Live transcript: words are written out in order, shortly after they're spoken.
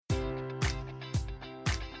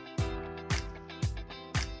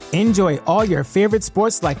Enjoy all your favorite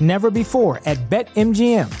sports like never before at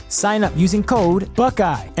BetMGM. Sign up using code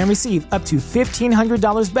Buckeye and receive up to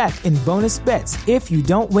 $1,500 back in bonus bets if you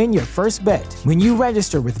don't win your first bet. When you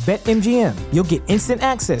register with BetMGM, you'll get instant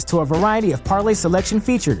access to a variety of parlay selection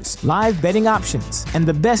features, live betting options, and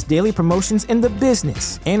the best daily promotions in the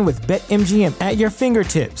business. And with BetMGM at your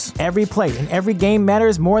fingertips, every play and every game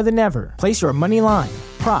matters more than ever. Place your money line,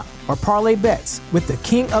 prop, or parlay bets with the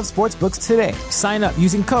king of sportsbooks today. Sign up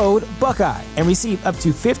using code Buckeye and receive up to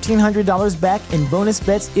 $1,500 back in bonus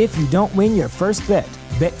bets if you don't win your first bet.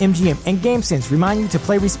 BetMGM and GameSense remind you to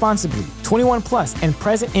play responsibly. 21 plus and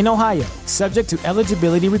present in Ohio, subject to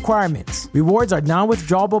eligibility requirements. Rewards are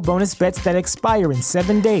non-withdrawable bonus bets that expire in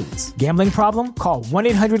 7 days. Gambling problem? Call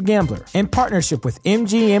 1-800-GAMBLER. In partnership with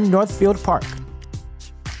MGM Northfield Park.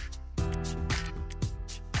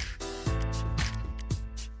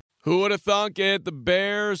 Who would have thunk it? The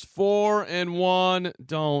Bears 4-1.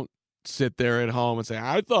 Don't sit there at home and say,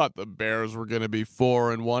 I thought the Bears were going to be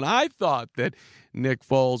 4-1. I thought that Nick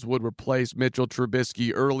Foles would replace Mitchell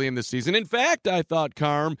Trubisky early in the season. In fact, I thought,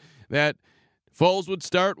 Carm, that Foles would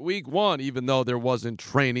start week 1, even though there wasn't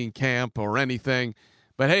training camp or anything.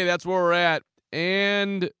 But hey, that's where we're at.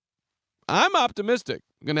 And I'm optimistic.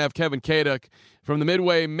 I'm going to have Kevin Kaduk from the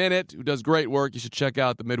Midway Minute, who does great work. You should check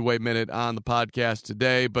out the Midway Minute on the podcast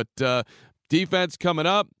today. But defense coming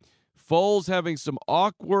up. Foles having some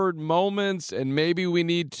awkward moments, and maybe we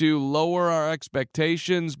need to lower our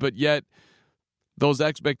expectations, but yet those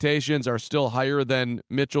expectations are still higher than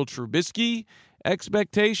Mitchell Trubisky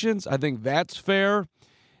expectations. I think that's fair.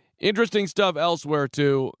 Interesting stuff elsewhere,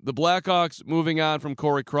 too. The Blackhawks moving on from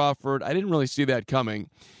Corey Crawford. I didn't really see that coming.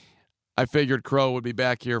 I figured Crow would be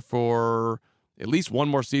back here for at least one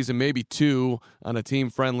more season, maybe 2, on a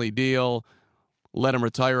team-friendly deal. Let him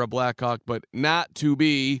retire a Blackhawk, but not to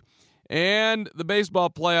be. And the baseball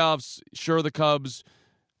playoffs, sure, the Cubs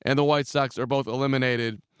and the White Sox are both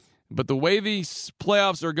eliminated. But the way these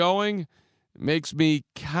playoffs are going makes me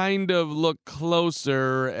kind of look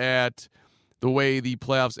closer at the way the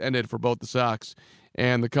playoffs ended for both the Sox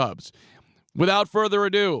and the Cubs. Without further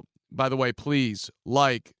ado, by the way, please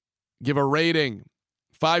give a rating,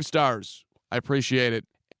 5 stars. I appreciate it.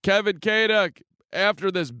 Kevin Kaduk,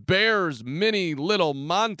 after this Bears mini little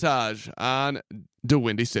montage on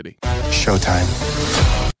DeWindy City. Showtime.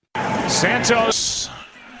 Santos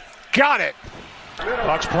got it.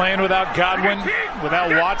 Bucks playing without Godwin,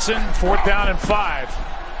 without Watson. 4th down and 5.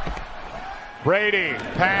 Brady,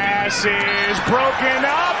 pass is broken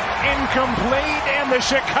up, incomplete, and the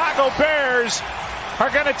Chicago Bears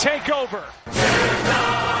are going to take over.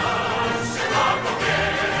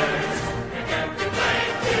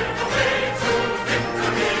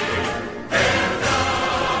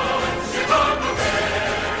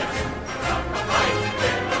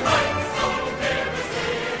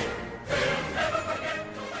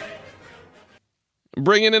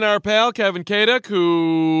 Bringing in our pal, Kevin Kaduk,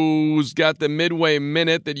 who's got the Midway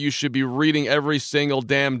Minute that you should be reading every single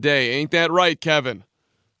damn day. Ain't that right, Kevin?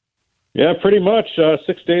 Yeah, pretty much.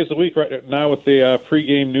 6 days a week right now with the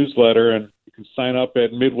pregame newsletter, and you can sign up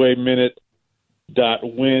at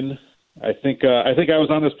midwayminute.win. I think I was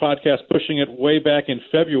on this podcast pushing it way back in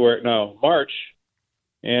March,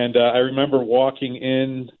 and I remember walking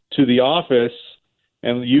in to the office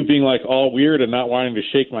and you being like all weird and not wanting to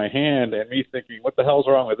shake my hand, and me thinking, what the hell's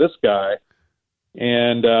wrong with this guy?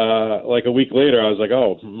 And like a week later, I was like,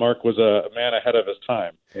 oh, Mark was a man ahead of his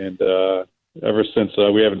time. And ever since,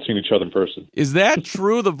 we haven't seen each other in person. Is that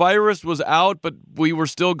true? The virus was out, but we were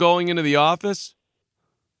still going into the office?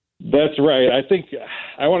 That's right. I think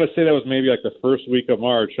I want to say that was maybe like the first week of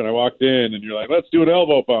March, and I walked in, and you're like, "Let's do an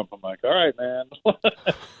elbow bump." I'm like, "All right, man."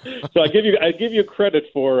 So I give you credit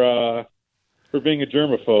for being a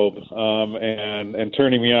germaphobe and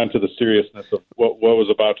turning me on to the seriousness of what was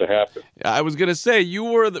about to happen. I was going to say, you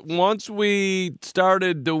were, once we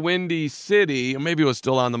started DeWindy City, or maybe it was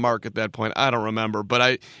still on the market at that point, I don't remember,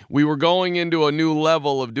 but we were going into a new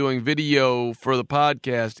level of doing video for the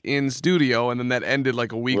podcast in studio, and then that ended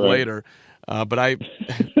like a week later. But I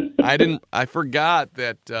forgot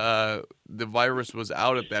that the virus was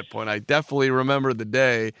out at that point. I definitely remember the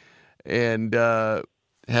day, and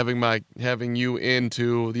having you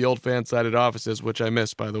into the old fan-sided offices, which I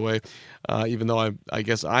miss, by the way, even though I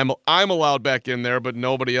guess I'm allowed back in there, but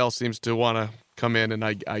nobody else seems to want to come in, and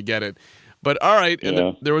I get it. But all right,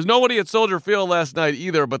 and there was nobody at Soldier Field last night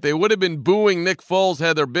either, but they would have been booing Nick Foles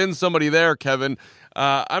had there been somebody there, Kevin.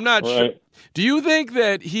 I'm not sure. Do you think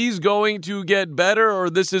that he's going to get better, or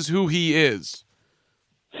this is who he is?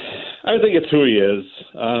 I think it's who he is.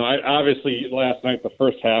 Obviously, last night, the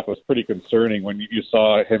first half was pretty concerning when you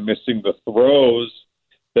saw him missing the throws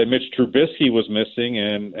that Mitch Trubisky was missing,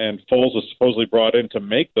 and Foles was supposedly brought in to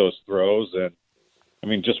make those throws. And, I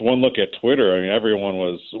mean, just one look at Twitter, I mean, everyone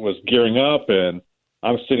was gearing up, and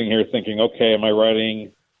I'm sitting here thinking, okay, am I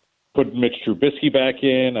writing put Mitch Trubisky back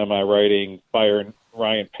in? Am I writing fire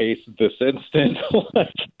Ryan Pace this instant?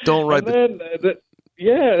 Don't write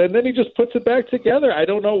Yeah, and then he just puts it back together. I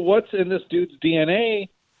don't know what's in this dude's DNA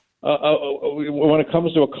when it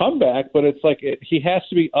comes to a comeback, but it's like he has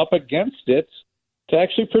to be up against it to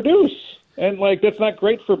actually produce. And, that's not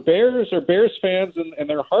great for Bears or Bears fans and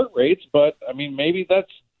their heart rates, but, I mean, maybe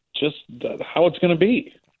that's just how it's going to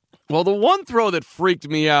be. Well, the one throw that freaked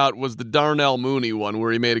me out was the Darnell Mooney one,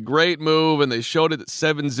 where he made a great move, and they showed it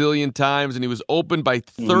 7 zillion times, and he was open by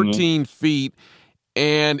 13 feet,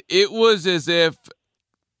 and it was as if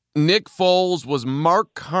Nick Foles was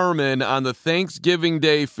Mark Carman on the Thanksgiving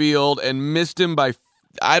Day field and missed him by,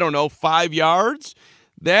 5 yards.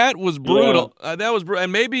 That was brutal. Yeah. That was brutal.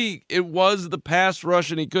 And maybe it was the pass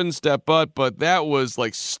rush and he couldn't step up, but that was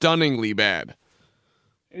stunningly bad.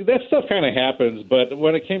 That stuff kind of happens, but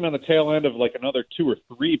when it came on the tail end of another 2 or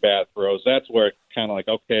 3 bad throws, that's where it's kind of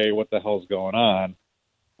okay, what the hell's going on?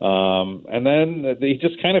 And then they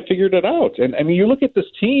just kind of figured it out. And I mean, you look at this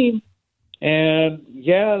team, and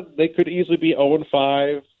yeah, they could easily be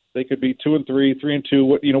 0-5. They could be 2-3,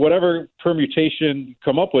 3-2. Whatever permutation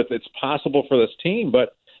come up with, it's possible for this team.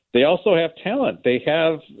 But they also have talent. They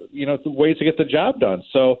have ways to get the job done.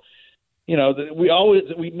 So we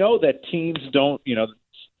know that teams don't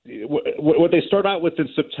what they start out with in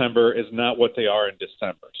September is not what they are in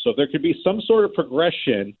December. So there could be some sort of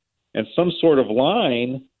progression and some sort of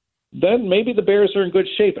line. Then maybe the Bears are in good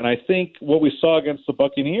shape. And I think what we saw against the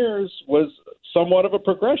Buccaneers was somewhat of a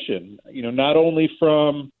progression, not only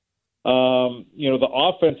from, the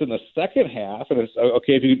offense in the second half. And it's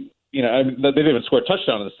okay if they didn't even score a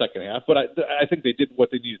touchdown in the second half, but I think they did what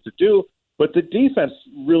they needed to do. But the defense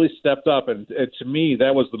really stepped up. And to me,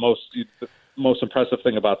 that was the most impressive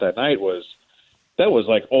thing about that night was that was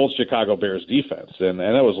old Chicago Bears defense, and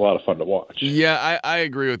that was a lot of fun to watch. Yeah, I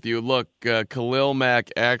agree with you. Look, Khalil Mack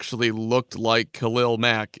actually looked like Khalil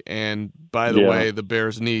Mack, and by the way, the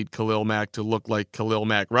Bears need Khalil Mack to look like Khalil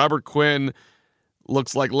Mack. Robert Quinn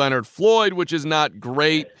looks like Leonard Floyd, which is not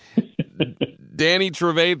great. Danny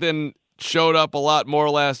Trevathan showed up a lot more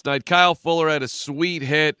last night. Kyle Fuller had a sweet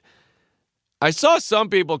hit. I saw some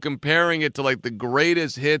people comparing it to the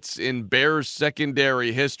greatest hits in Bears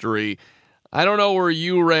secondary history. I don't know where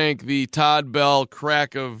you rank the Todd Bell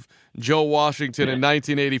crack of Joe Washington in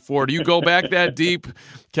 1984. Do you go back that deep,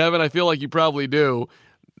 Kevin? I feel like you probably do.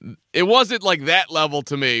 It wasn't that level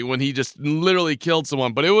to me when he just literally killed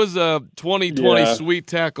someone, but it was a 2020 sweet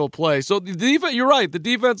tackle play. So the defense, you're right, the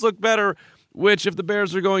defense looked better, which if the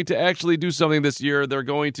Bears are going to actually do something this year, they're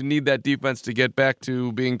going to need that defense to get back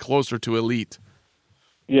to being closer to elite.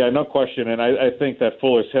 Yeah, no question. And I think that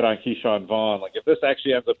Fuller's hit on Keyshawn Vaughn, if this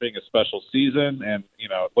actually ends up being a special season, and,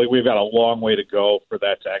 we've got a long way to go for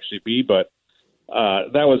that to actually be, but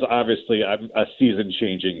that was obviously a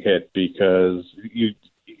season-changing hit because you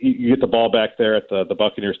get the ball back there at the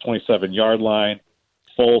Buccaneers' 27-yard line.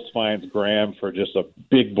 Foles finds Graham for just a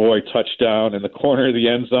big boy touchdown in the corner of the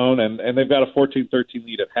end zone, and they've got a 14-13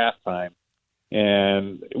 lead at halftime.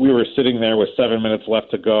 And we were sitting there with 7 minutes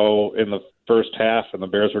left to go in the first half, and the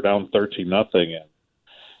Bears were down 13-0.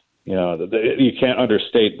 And you can't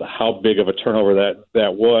understate how big of a turnover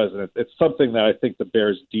that was. And it's something that I think the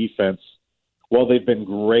Bears defense, while they've been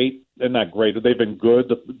great and not great, they've been good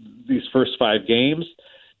these first 5 games.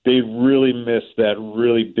 They really missed that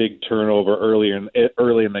really big turnover early in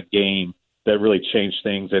the game that really changed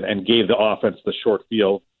things and gave the offense the short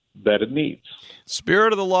field that it needs.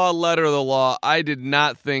 Spirit of the law, letter of the law. I did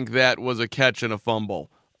not think that was a catch and a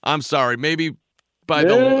fumble. I'm sorry. Maybe by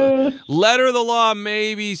the letter of the law,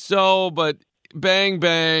 maybe so, but bang,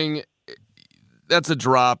 bang. That's a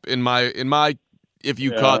drop in my if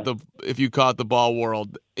you caught the ball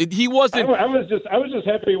world. He wasn't. I was just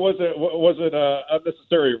happy it wasn't a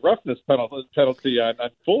unnecessary roughness penalty on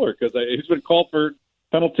Fuller because he's been called for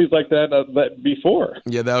penalties like that before.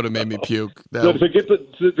 Yeah, that would have made me puke. To get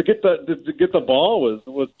the ball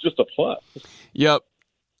was just a plus. Yep,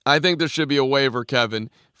 I think there should be a waiver, Kevin.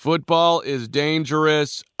 Football is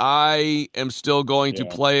dangerous. I am still going to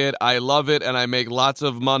play it. I love it, and I make lots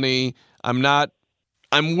of money. I'm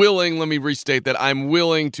willing, let me restate that, I'm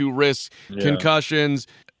willing to risk concussions,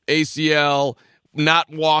 ACL, not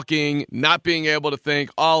walking, not being able to think,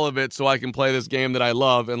 all of it so I can play this game that I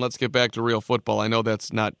love, and let's get back to real football. I know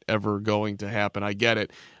that's not ever going to happen. I get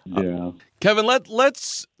it. Yeah. Kevin,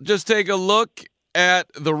 let's just take a look at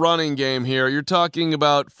the running game here. You're talking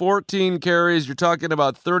about 14 carries. You're talking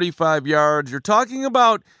about 35 yards. You're talking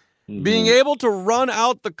about being able to run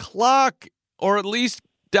out the clock, or at least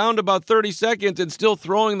down to about 30 seconds, and still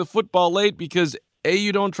throwing the football late because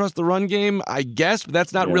you don't trust the run game, I guess, but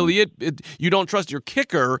that's not really it. You don't trust your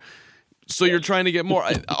kicker, so you're trying to get more.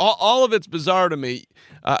 All of it's bizarre to me.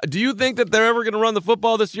 Do you think that they're ever going to run the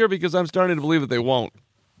football this year? Because I'm starting to believe that they won't.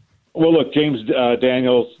 Well, look, James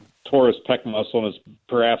Daniels tore his pec muscle and is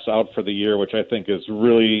perhaps out for the year, which I think is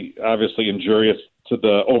really obviously injurious to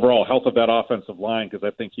the overall health of that offensive line, because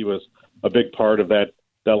I think he was a big part of that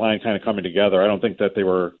line kind of coming together. I don't think that they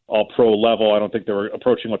were all pro level. I don't think they were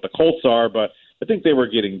approaching what the Colts are, but I think they were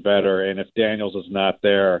getting better, and if Daniels is not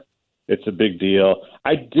there, it's a big deal.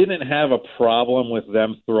 I didn't have a problem with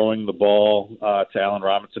them throwing the ball to Allen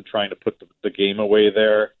Robinson, trying to put the game away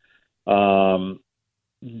there,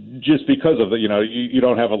 just because of you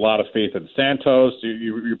don't have a lot of faith in Santos.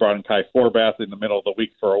 You brought in Kai Forbath in the middle of the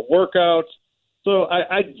week for a workout, so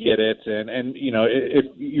I get it. And if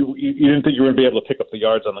you didn't think you were going to be able to pick up the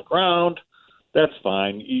yards on the ground, that's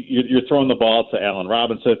fine. You're throwing the ball to Allen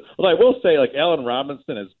Robinson. Well, I will say, Allen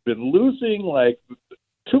Robinson has been losing,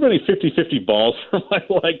 too many 50-50 balls for my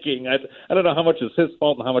liking. I don't know how much is his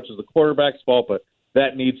fault and how much is the quarterback's fault, but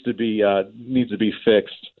that needs to be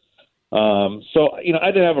fixed. So, I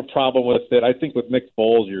didn't have a problem with it. I think with Nick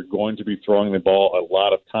Foles, you're going to be throwing the ball a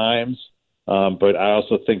lot of times. But I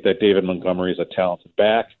also think that David Montgomery is a talented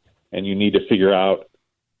back, and you need to figure out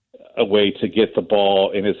a way to get the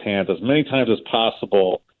ball in his hands as many times as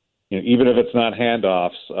possible, even if it's not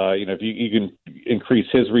handoffs. If you can increase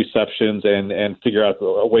his receptions and figure out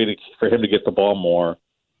a way for him to get the ball more,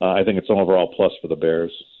 I think it's an overall plus for the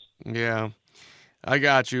Bears. Yeah, I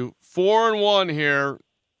got you. 4-1 here.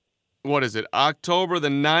 What is it, October the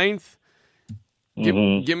 9th? Give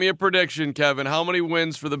me a prediction, Kevin. How many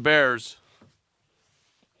wins for the Bears?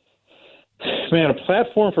 Man, a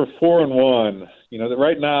platform for 4-1.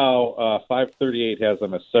 Right now, 538 has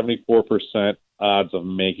them at 74% odds of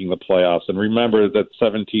making the playoffs. And remember that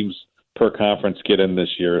 7 teams per conference get in this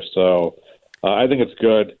year. So I think it's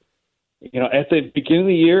good. At the beginning of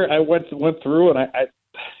the year, I went through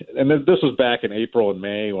and this was back in April and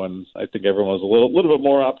May when I think everyone was a little bit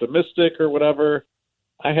more optimistic or whatever.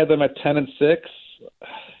 I had them at 10-6.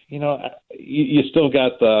 You still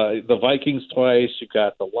got the Vikings twice. You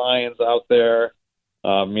got the Lions out there.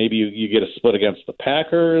 Maybe you get a split against the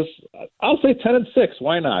Packers. I'll say 10-6.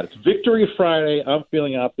 Why not? It's Victory Friday. I'm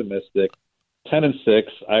feeling optimistic. 10-6,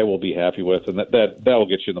 I will be happy with, and that will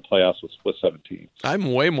get you in the playoffs with 17.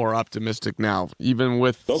 I'm way more optimistic now, even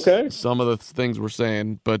with some of the things we're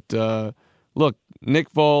saying. But look,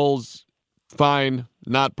 Nick Foles, fine,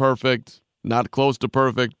 not perfect, not close to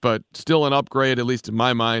perfect, but still an upgrade, at least in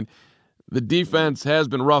my mind. The defense has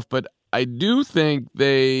been rough, but I do think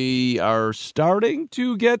they are starting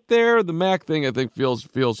to get there. The Mac thing, I think,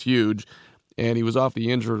 feels huge. And he was off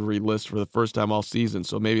the injury list for the first time all season,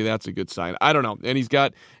 so maybe that's a good sign. I don't know.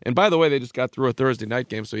 And by the way, they just got through a Thursday night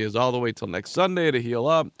game, so he has all the way till next Sunday to heal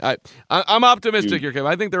up. I'm optimistic here,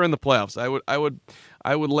 Kevin. I think they're in the playoffs. I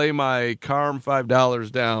would lay my calm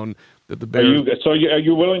 $5 down that the Bears. Are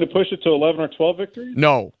you willing to push it to 11 or 12 victories?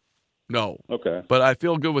 No. Okay. But I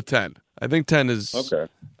feel good with 10. I think 10 is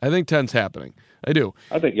okay. I think 10's happening. I do.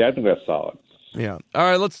 I think that's solid. Yeah. All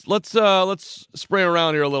right, let's spray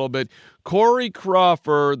around here a little bit. Corey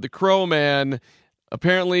Crawford, the Crow Man,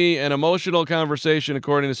 apparently an emotional conversation,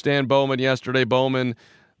 according to Stan Bowman yesterday. Bowman,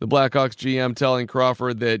 the Blackhawks GM, telling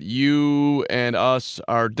Crawford that you and us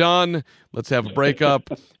are done. Let's have a breakup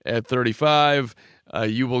at 35.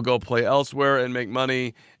 You will go play elsewhere and make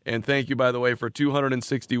money. And thank you, by the way, for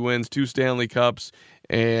 260 wins, 2 Stanley Cups,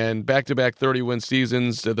 and back-to-back 30-win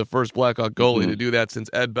seasons. The first Blackhawk goalie to do that since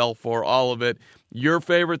Ed Belfour, all of it. Your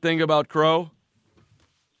favorite thing about Crow?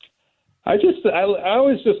 I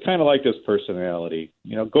always just kind of like his personality.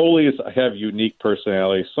 Goalies have unique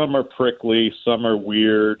personalities. Some are prickly, some are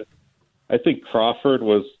weird. I think Crawford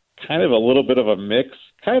was kind of a little bit of a mix,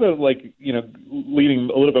 kind of leaning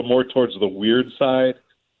a little bit more towards the weird side.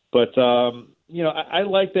 But, I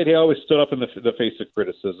like that he always stood up in the face of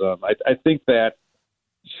criticism. I think that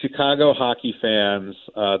Chicago hockey fans,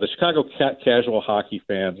 the Chicago casual hockey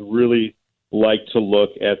fans really like to look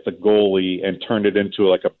at the goalie and turn it into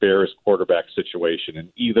like a Bears quarterback situation,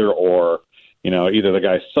 and either the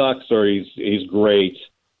guy sucks or he's great.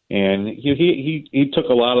 And he took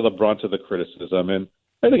a lot of the brunt of the criticism. And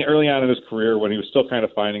I think early on in his career, when he was still kind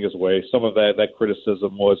of finding his way, some of that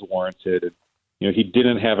criticism was warranted. And, he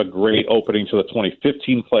didn't have a great opening to the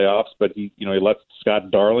 2015 playoffs, but he let Scott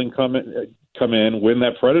Darling come in, win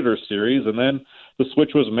that Predators series, and then the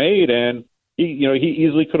switch was made, and he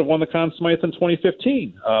easily could have won the Conn Smythe in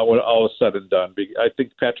 2015 when all was said and done. I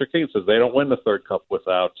think Patrick Kane says they don't win the third cup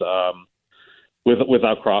without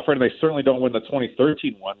Crawford, and they certainly don't win the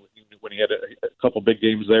 2013 one when he had a couple big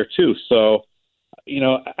games there too. So,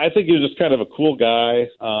 I think he was just kind of a cool guy.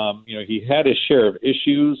 He had his share of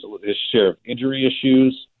issues, his share of injury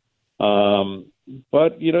issues,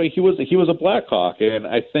 but he was a Blackhawk, and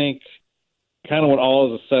I think kind of when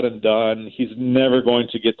all is said and done, he's never going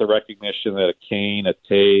to get the recognition that a Kane, a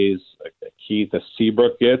Taves, a Keith, a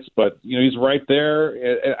Seabrook gets, but he's right there.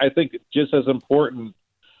 And I think just as important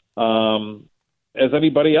as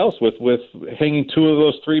anybody else with hanging two of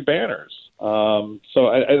those three banners. So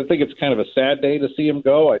I think it's kind of a sad day to see him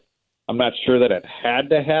go. I'm not sure that it had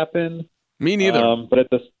to happen. Me neither. But at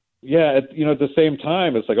the same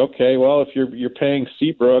time, it's like, okay, well, if you're paying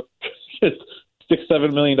Seabrook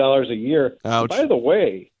 $6-7 million a year. Ouch. By the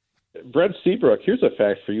way, Brent Seabrook, here's a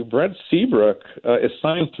fact for you. Brent Seabrook is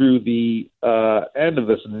signed through the end of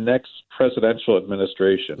this next presidential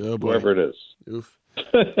administration, whoever it is. Oof.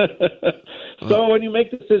 So when you make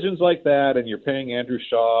decisions like that and you're paying Andrew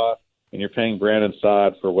Shaw and you're paying Brandon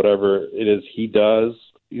Saad for whatever it is he does,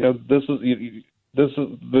 this is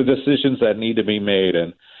the decisions that need to be made.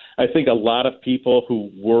 And I think a lot of people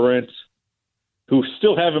who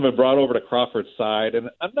still haven't been brought over to Crawford's side, and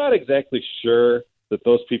I'm not exactly sure that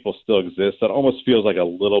those people still exist. That almost feels like a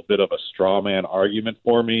little bit of a straw man argument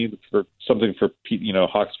for me, for something for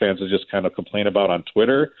Hawks fans to just kind of complain about on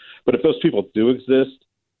Twitter. But if those people do exist,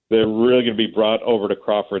 they're really going to be brought over to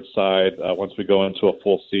Crawford's side once we go into a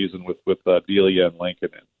full season with Delia and Lincoln,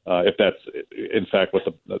 if that's in fact what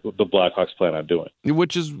the Blackhawks plan on doing.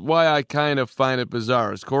 Which is why I kind of find it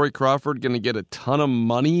bizarre. Is Corey Crawford going to get a ton of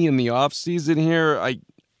money in the offseason here?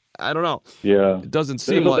 I don't know. Yeah, it doesn't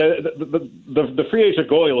seem like the free agent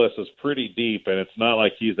goalie list is pretty deep, and it's not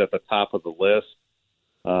like he's at the top of the list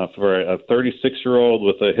for a 36-year-old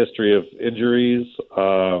with a history of injuries.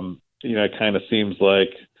 It kind of seems like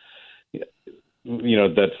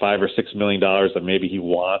that $5 or $6 million that maybe he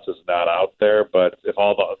wants is not out there. But if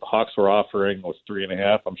all the Hawks were offering was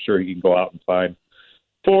 $3.5, I'm sure he can go out and find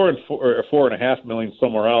 $4.5 million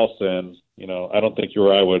somewhere else. And I don't think you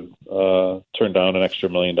or I would turn down an extra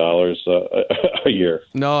 $1 million a year.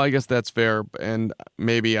 No, I guess that's fair. And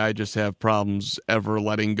maybe I just have problems ever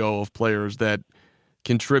letting go of players that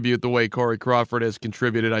contribute the way Corey Crawford has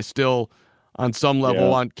contributed. I still, on some level,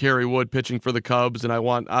 want Kerry Wood pitching for the Cubs, and I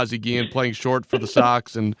want Ozzie Guillen playing short for the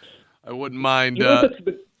Sox, and I wouldn't mind.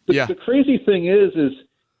 The crazy thing is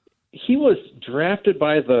he was drafted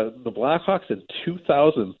by the Blackhawks in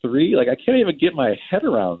 2003. Like, I can't even get my head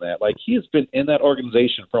around that. Like, he has been in that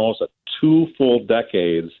organization for almost 2 full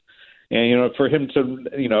decades, and for him to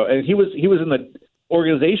and he was in the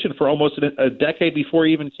organization for almost a decade before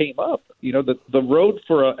he even came up. The road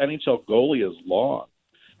for an NHL goalie is long.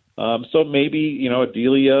 So maybe,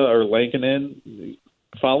 Delia or Lankinen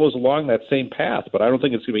follows along that same path, but I don't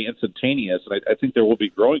think it's going to be instantaneous, and I think there will be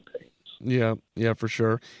growing pains. Yeah, for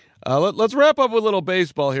sure. Let's wrap up with a little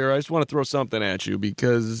baseball here. I just want to throw something at you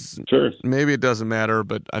because maybe it doesn't matter,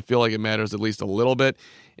 but I feel like it matters at least a little bit.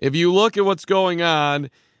 If you look at what's going on,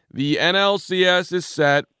 the NLCS is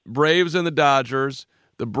set, Braves and the Dodgers.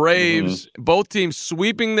 The Braves, both teams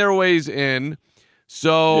sweeping their ways in.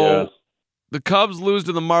 So the Cubs lose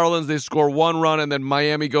to the Marlins. They score 1 run, and then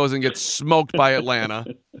Miami goes and gets smoked by Atlanta.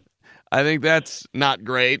 I think that's not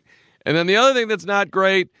great. And then the other thing that's not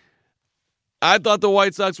great, I thought the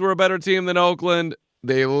White Sox were a better team than Oakland.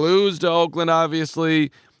 They lose to Oakland,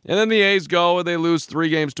 obviously. And then the A's go, and they lose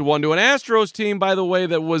 3-1 to an Astros team, by the way,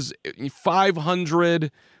 that was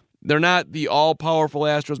 500. They're not the all-powerful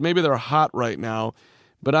Astros. Maybe they're hot right now.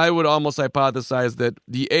 But I would almost hypothesize that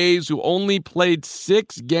the A's, who only played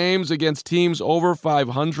 6 games against teams over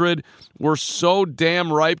 500, were so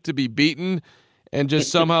damn ripe to be beaten, and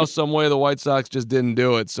just somehow, some way, the White Sox just didn't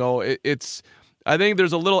do it. So I think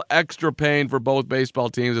there's a little extra pain for both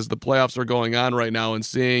baseball teams as the playoffs are going on right now, and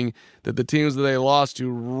seeing that the teams that they lost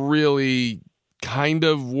to really kind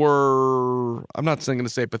of were, I'm not going to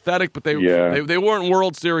say pathetic, but they weren't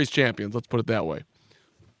World Series champions. Let's put it that way.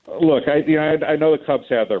 Look, I know the Cubs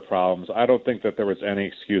had their problems. I don't think that there was any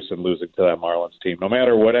excuse in losing to that Marlins team. No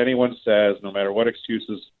matter what anyone says, no matter what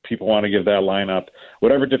excuses people want to give that lineup,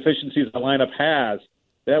 whatever deficiencies the lineup has,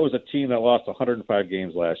 that was a team that lost 105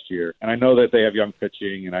 games last year. And I know that they have young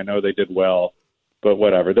pitching, and I know they did well, but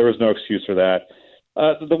whatever. There was no excuse for that.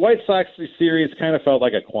 The White Sox series kind of felt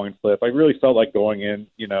like a coin flip. I really felt like going in,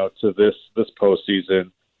 to this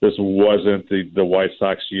postseason, this wasn't the White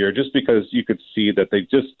Sox year, just because you could see that they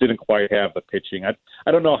just didn't quite have the pitching.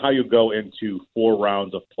 I don't know how you go into 4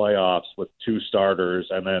 rounds of playoffs with 2 starters,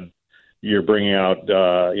 and then you're bringing out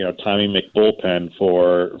Tommy McBullpen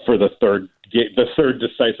for the third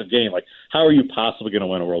decisive game. Like, how are you possibly going to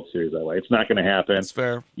win a World Series that way? It's not going to happen. That's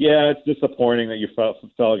fair. Yeah, it's disappointing that you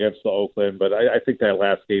fell against the Oakland, but I think that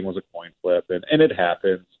last game was a coin flip, and it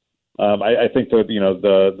happens. I think that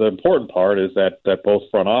the important part is that both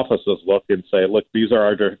front offices look and say, look, these are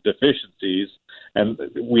our deficiencies, and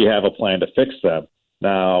we have a plan to fix them.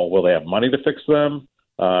 Now, will they have money to fix them?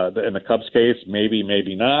 In the Cubs case, maybe,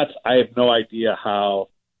 maybe not. I have no idea how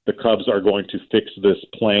the Cubs are going to fix this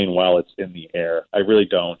plane while it's in the air. I really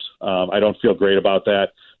don't. I don't feel great about that.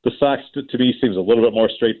 The Sox, to me, seems a little bit more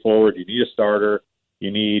straightforward. You need a starter. You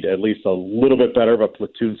need at least a little bit better of a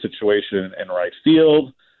platoon situation in right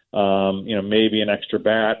field. Maybe an extra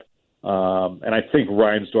bat. And I think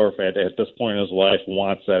Reinsdorf at this point in his life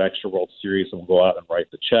wants that extra World Series and will go out and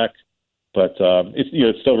write the check. But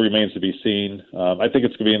it still remains to be seen. I think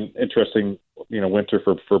it's going to be an interesting winter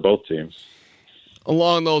for both teams.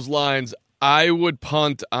 Along those lines, I would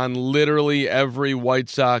punt on literally every White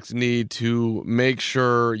Sox need to make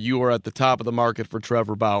sure you are at the top of the market for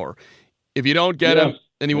Trevor Bauer. If you don't get him,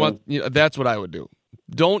 and you want, that's what I would do.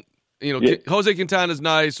 Don't. Jose Quintana's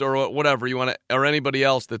nice or whatever you want to, or anybody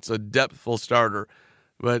else that's a depthful starter.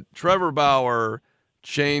 But Trevor Bauer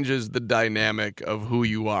changes the dynamic of who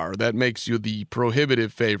you are. That makes you the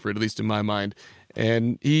prohibitive favorite, at least in my mind.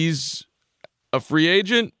 And he's a free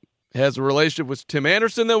agent, has a relationship with Tim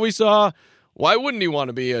Anderson that we saw. Why wouldn't he want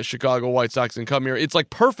to be a Chicago White Sox and come here? It's like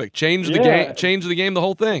perfect. Change the game, the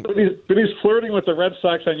whole thing. But he's flirting with the Red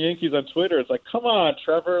Sox on Yankees on Twitter. It's like, come on,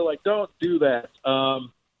 Trevor, don't do that.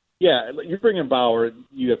 You're bringing Bauer.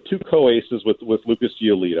 You have 2 co-aces with Lucas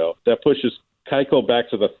Giolito. That pushes Keiko back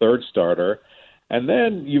to the third starter. And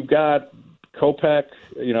then you've got Kopech,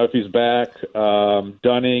 if he's back,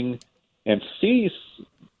 Dunning, and Cease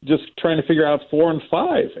just trying to figure out 4 and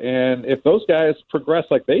 5. And if those guys progress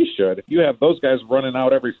like they should, if you have those guys running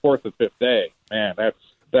out every 4th and 5th day, man,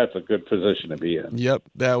 that's a good position to be in. Yep,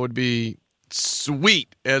 that would be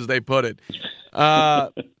sweet, as they put it.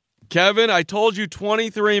 Kevin, I told you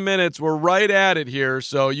 23 minutes. We're right at it here,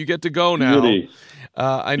 so you get to go now. Beauty.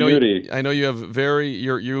 I know you have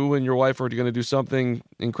you and your wife are going to do something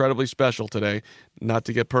incredibly special today. Not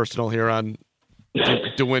to get personal here on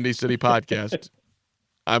the Windy City Podcast.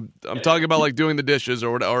 I'm talking about doing the dishes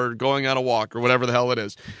or going on a walk or whatever the hell it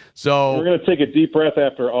is. So we're going to take a deep breath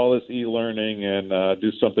after all this e-learning and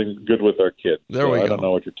do something good with our kids. There we go. I don't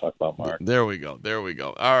know what you're talking about, Mark. There we go.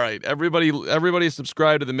 All right, everybody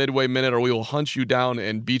subscribe to the Midway Minute, or we will hunt you down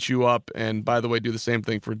and beat you up. And by the way, do the same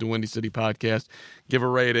thing for the Windy City Podcast. Give a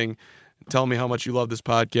rating. Tell me how much you love this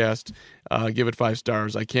podcast. Give it 5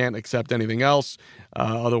 stars. I can't accept anything else.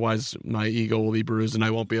 Otherwise, my ego will be bruised and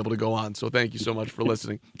I won't be able to go on. So thank you so much for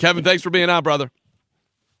listening. Kevin, thanks for being on, brother.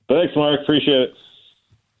 Thanks, Mark. Appreciate it.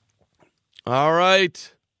 All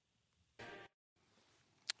right.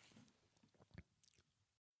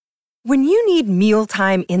 When you need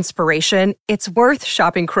mealtime inspiration, it's worth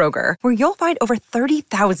shopping Kroger, where you'll find over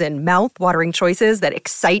 30,000 mouth-watering choices that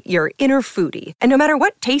excite your inner foodie. And no matter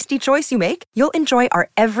what tasty choice you make, you'll enjoy our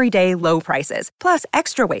everyday low prices, plus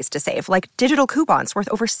extra ways to save, like digital coupons worth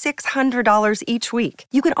over $600 each week.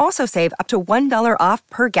 You can also save up to $1 off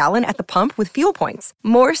per gallon at the pump with fuel points.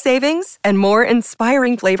 More savings and more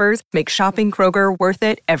inspiring flavors make shopping Kroger worth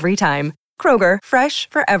it every time. Kroger, fresh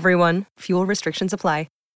for everyone. Fuel restrictions apply.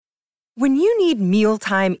 When you need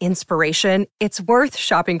mealtime inspiration, it's worth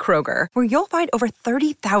shopping Kroger, where you'll find over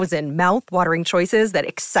 30,000 mouth-watering choices that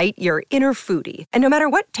excite your inner foodie. And no matter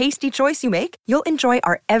what tasty choice you make, you'll enjoy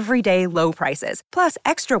our everyday low prices, plus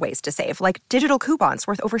extra ways to save, like digital coupons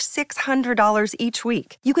worth over $600 each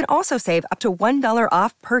week. You can also save up to $1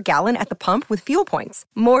 off per gallon at the pump with fuel points.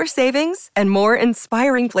 More savings and more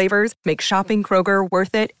inspiring flavors make shopping Kroger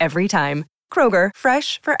worth it every time. Kroger,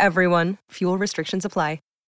 fresh for everyone. Fuel restrictions apply.